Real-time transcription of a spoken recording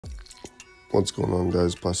What's going on,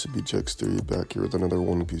 guys? Plastic Beach X3 back here with another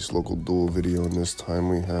One Piece local duel video, and this time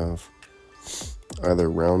we have either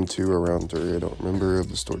round 2 or round 3, I don't remember, of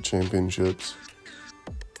the store championships.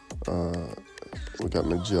 We got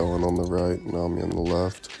Magellan on the right, Nami on the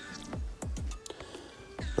left.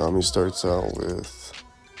 Nami starts out with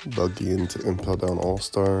Buggy into Impel Down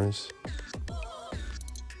All-Stars.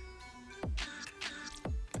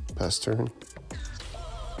 Pass turn.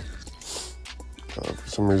 For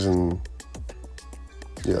some reason,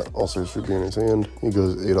 All-Stars should be in his hand. He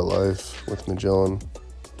goes 8 of life with Magellan.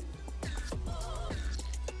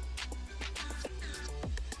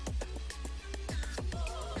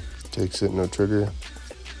 Takes it, no trigger.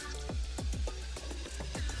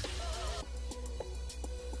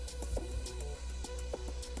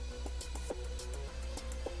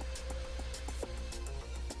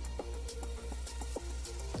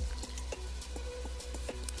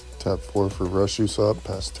 Tap 4 for Rush Usopp,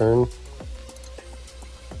 pass turn.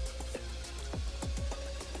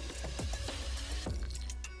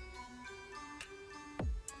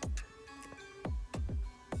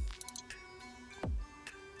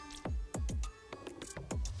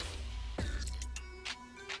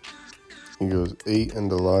 He goes 8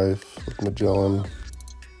 into life with Magellan.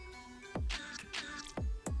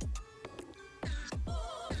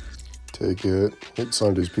 Take it, hit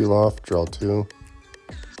Sanji's peel off, draw 2.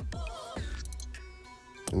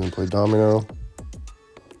 And then play Domino.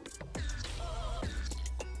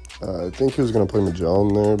 I think he was going to play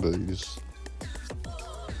Magellan there, but he just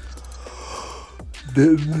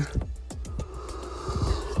didn't.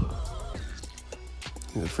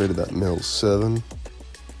 He's afraid of that mill 7.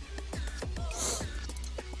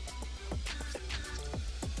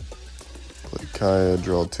 Play Kaya,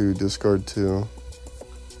 draw 2, discard 2.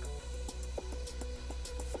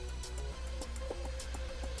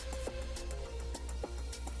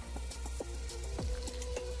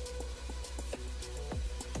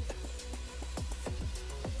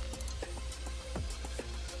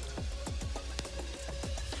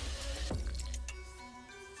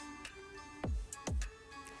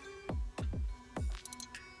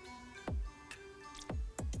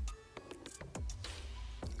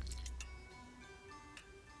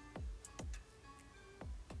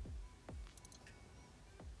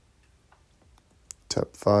 Tap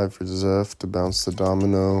 5 for Zeph to bounce the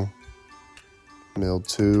Domino. Mill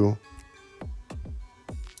 2.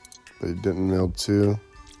 But he didn't mill 2.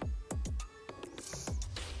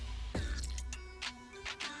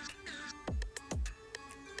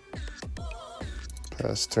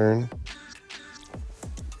 Pass turn.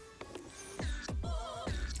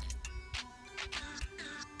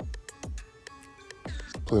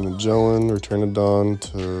 Play Magellan, return a Dawn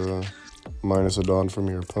to minus a Dawn from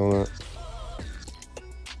your opponent.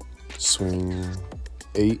 Swing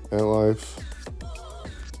 8 at life.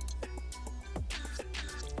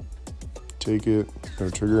 Take it, no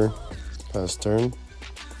trigger, pass turn.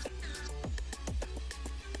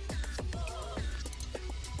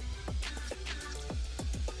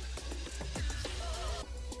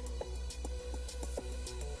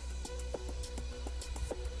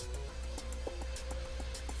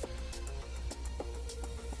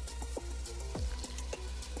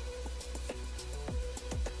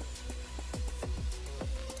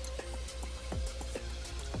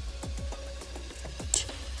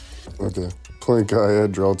 Okay, play Gaia,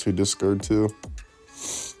 draw 2, discard 2.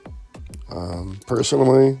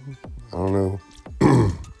 Personally, I don't know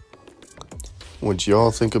what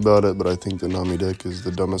y'all think about it, but I think the Nami deck is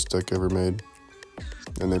the dumbest deck ever made.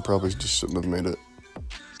 And they probably just shouldn't have made it.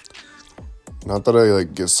 Not that I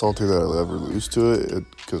get salty that I'll ever lose to it,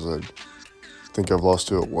 because I think I've lost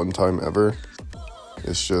to it one time ever.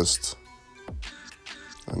 It's just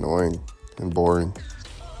annoying and boring.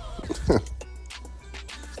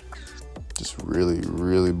 Just really,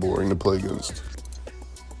 really boring to play against.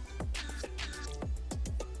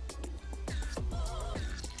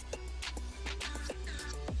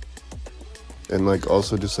 And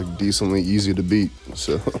also just decently easy to beat.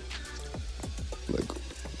 So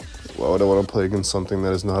why would I want to play against something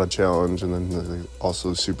that is not a challenge and then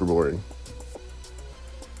also super boring?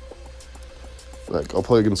 I'll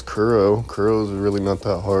play against Kuro. Kuro is really not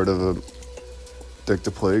that hard of a deck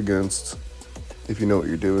to play against if you know what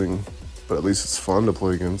you're doing. But at least it's fun to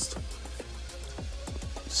play against.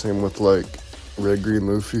 Same with Red Green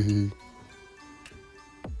Luffy.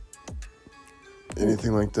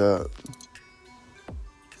 Anything like that.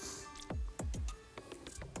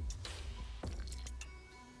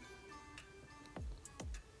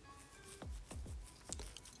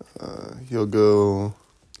 He'll go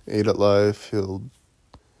 8 at life. He'll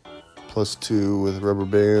 +2 with Rubber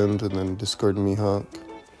Band, and then discard Mihawk.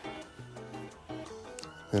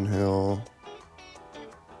 And he'll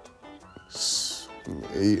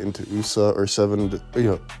 8 into Usopp, or 7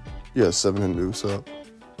 to, 7 into Usopp.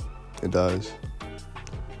 It dies.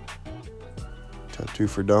 Tap 2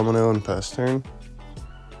 for Domino and pass turn.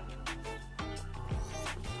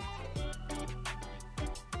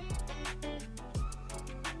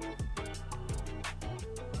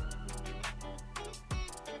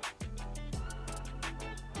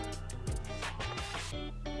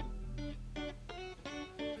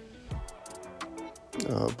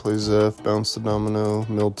 Plays F, bounce the Domino,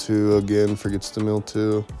 mill 2 again, forgets to mill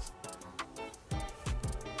 2.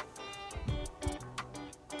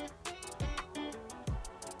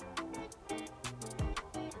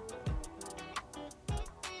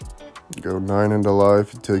 Go 9 into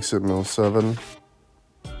life, he takes it, mill 7.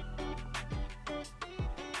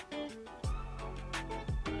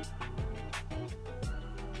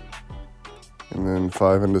 And then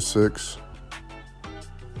 5 into 6.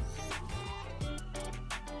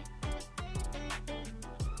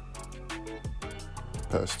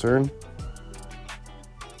 Pass turn.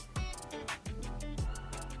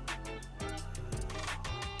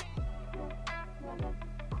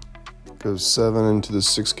 Goes 7 into the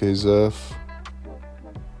 6K Zeph.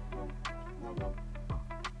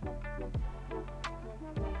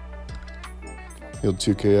 He'll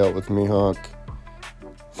 2K out with Mihawk.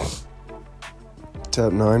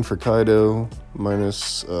 Tap 9 for Kaido.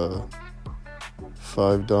 Minus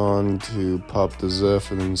 5 Dawn to pop the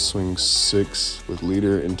Zeph, and then swing 6 with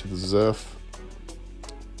Leader into the Zeph.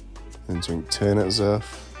 And swing 10 at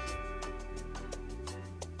Zeph.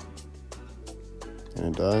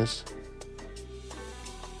 And it dies.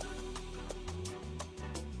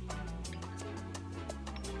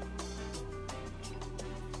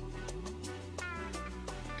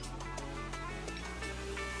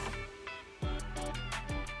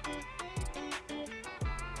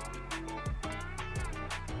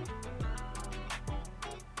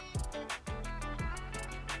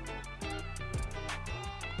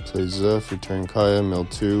 Play Zeph, return Kaya, mill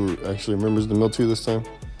 2. Actually remembers the mill 2 this time,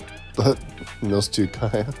 but mills 2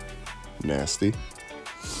 Kaya. Nasty.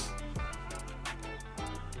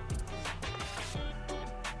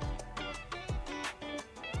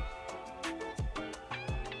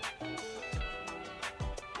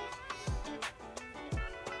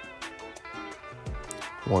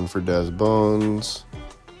 One for Daz Bones.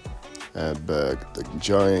 Add back the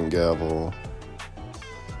Giant Gavel.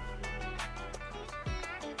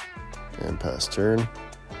 And pass turn. I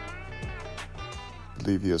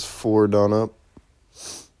believe he has 4 done up.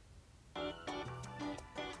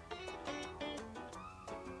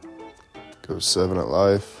 Goes 7 at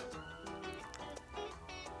life.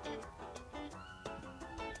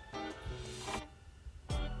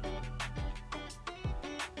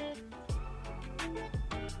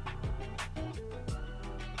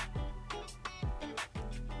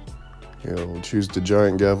 He'll choose the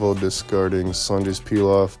Giant Gavel, discarding Sanji's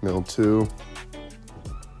Peel-Off, mill 2.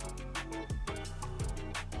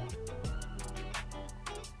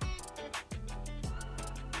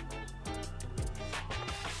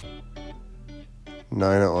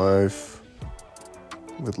 Nine at life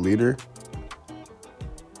with Leader.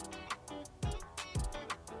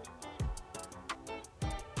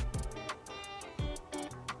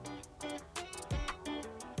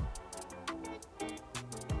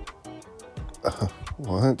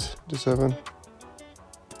 What just happened?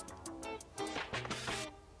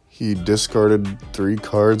 He discarded 3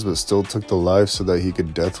 cards but still took the life so that he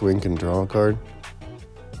could Deathwink and draw a card?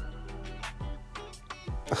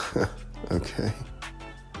 Okay.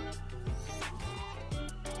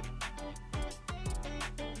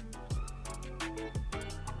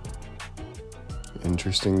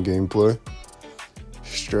 Interesting gameplay.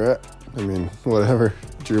 Strat. I mean, whatever.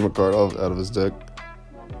 Drew him a card out of his deck.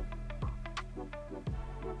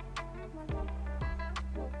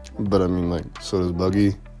 But I mean, like, so does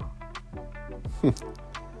Buggy.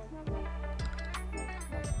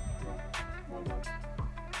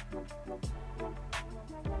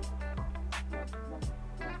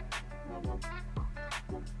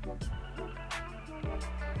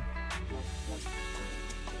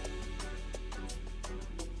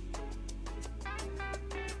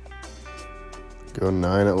 Go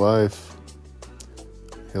 9 at life.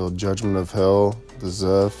 He'll Judgment of Hell, the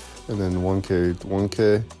Zeph, and then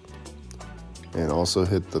 1K. And also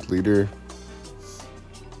hit the Leader.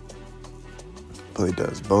 Play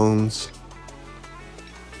Daz Bones.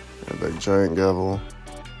 Add back Giant Gavel.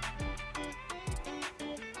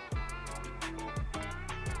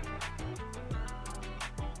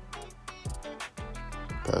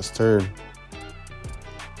 Pass turn.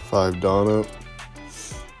 5 Dawn up.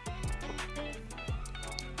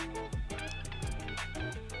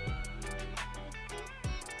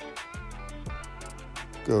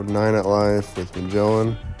 Go 9 at life with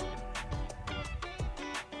Magellan.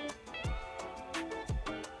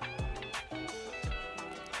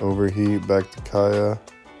 Overheat back to Kaya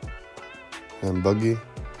and Buggy.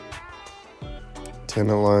 10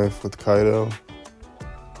 at life with Kaido.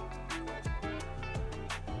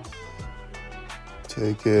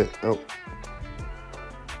 Take it. Oh.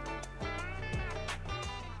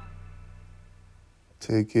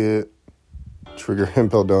 Take it. Trigger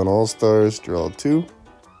Impel down All Stars. Draw 2.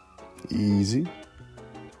 Easy.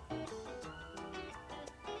 And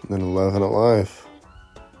then 11 at life.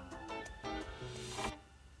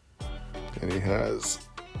 And he has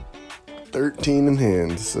 13 in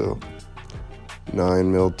hand, so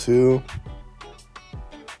 9 mil 2.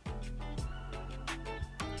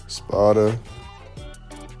 Spada.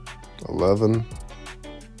 11.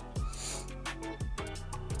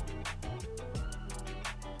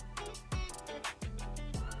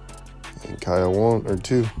 And Kaya 1 or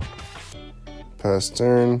 2. Pass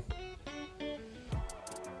turn.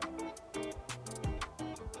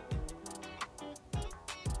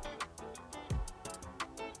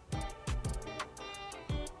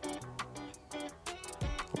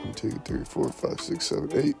 One, 2, 3, 4, 5, 6, 7,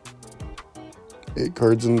 8. 8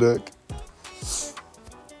 cards in deck.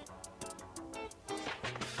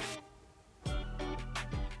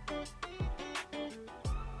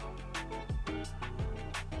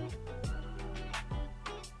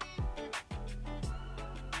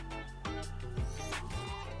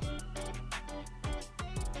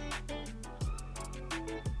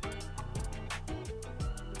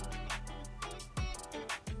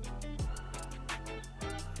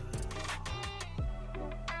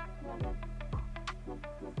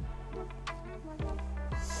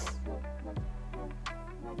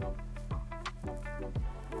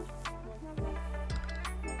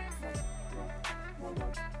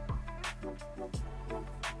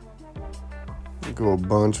 Go a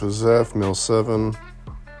bunch with Zeph, mill 7.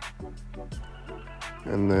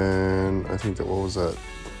 And then I think that, what was that?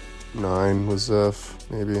 9 with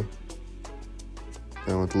Zeph, maybe.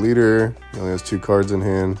 Then with Leader, he only has 2 cards in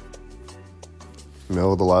hand.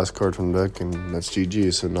 Mill the last card from the deck, and that's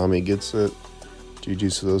GG. So Nami gets it.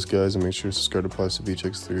 GG's to those guys, and make sure to subscribe to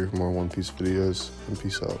PlastiCBHX3 for more One Piece videos. And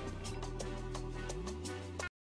peace out.